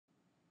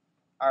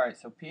Alright,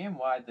 so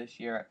PNY this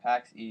year at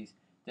PAX East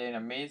did an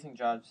amazing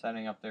job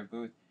setting up their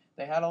booth.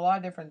 They had a lot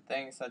of different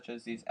things such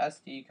as these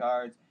SD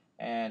cards,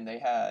 and they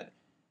had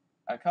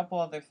a couple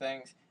other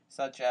things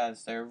such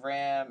as their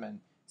RAM and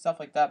stuff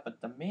like that. But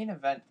the main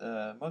event,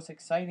 the most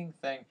exciting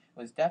thing,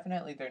 was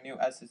definitely their new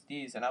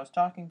SSDs. And I was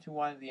talking to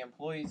one of the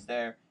employees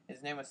there,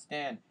 his name was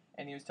Stan,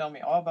 and he was telling me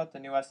all about the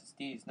new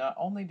SSDs. Not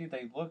only do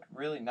they look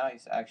really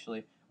nice,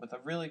 actually, with a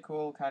really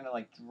cool kind of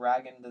like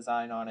dragon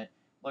design on it,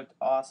 looked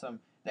awesome.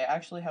 They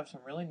actually have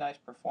some really nice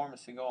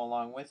performance to go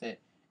along with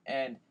it.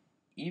 And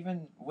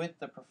even with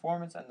the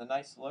performance and the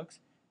nice looks,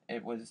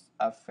 it was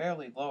a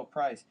fairly low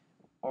price,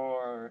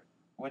 or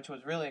which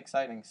was really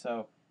exciting.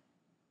 So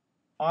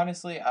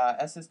honestly,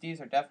 SSDs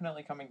are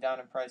definitely coming down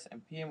in price,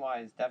 and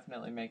PNY is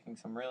definitely making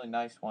some really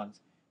nice ones.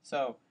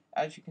 So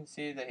as you can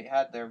see, they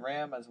had their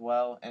RAM as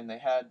well, and they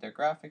had their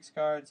graphics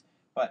cards.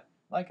 But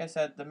like I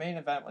said, the main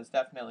event was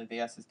definitely the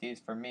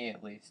SSDs for me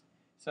at least.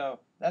 So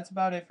that's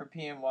about it for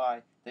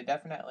PNY. They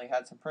definitely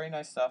had some pretty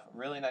nice stuff,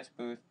 really nice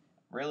booth.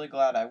 Really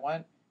glad I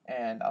went,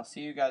 and I'll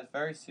see you guys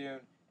very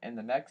soon in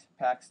the next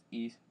PAX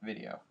East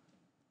video.